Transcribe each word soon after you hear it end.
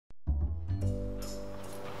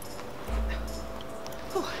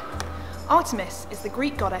Artemis is the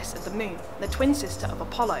Greek goddess of the moon, the twin sister of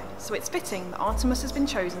Apollo, so it's fitting that Artemis has been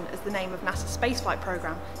chosen as the name of NASA's spaceflight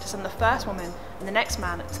program to send the first woman and the next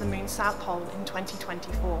man to the moon's south pole in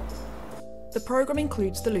 2024. The program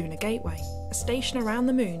includes the Lunar Gateway, a station around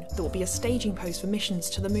the moon that will be a staging post for missions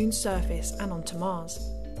to the moon's surface and onto Mars.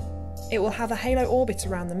 It will have a halo orbit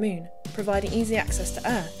around the moon, providing easy access to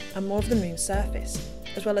Earth and more of the moon's surface,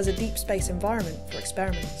 as well as a deep space environment for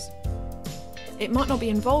experiments. It might not be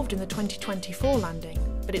involved in the 2024 landing,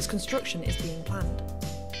 but its construction is being planned.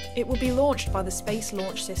 It will be launched by the Space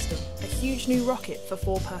Launch System, a huge new rocket for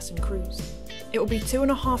 4-person crews. It will be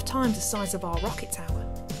 2.5 times the size of our rocket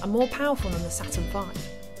tower, and more powerful than the Saturn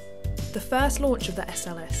V. The first launch of the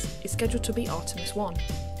SLS is scheduled to be Artemis 1,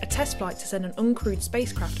 a test flight to send an uncrewed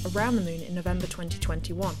spacecraft around the moon in November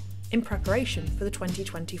 2021, in preparation for the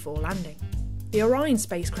 2024 landing. The Orion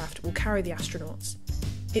spacecraft will carry the astronauts.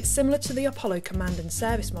 It's similar to the Apollo Command and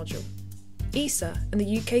Service Module. ESA and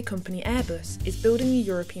the UK company Airbus is building the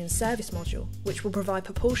European Service Module, which will provide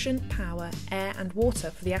propulsion, power, air and water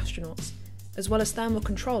for the astronauts, as well as thermal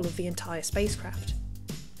control of the entire spacecraft.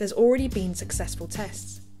 There's already been successful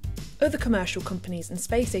tests. Other commercial companies and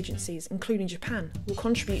space agencies, including Japan, will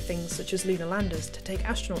contribute things such as lunar landers to take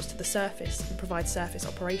astronauts to the surface and provide surface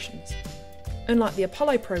operations. Unlike the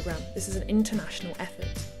Apollo program, this is an international effort.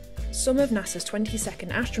 Some of NASA's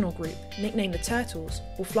 22nd astronaut group, nicknamed the Turtles,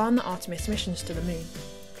 will fly on the Artemis missions to the moon,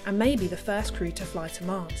 and may be the first crew to fly to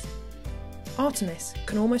Mars. Artemis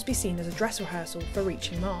can almost be seen as a dress rehearsal for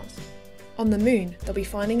reaching Mars. On the moon, they'll be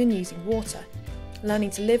finding and using water,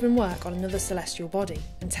 learning to live and work on another celestial body,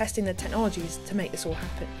 and testing the technologies to make this all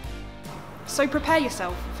happen. So prepare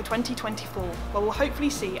yourself for 2024, where we'll hopefully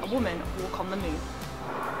see a woman walk on the moon.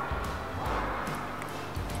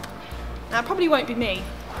 Now, it probably won't be me,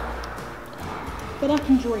 but I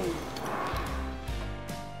can dream.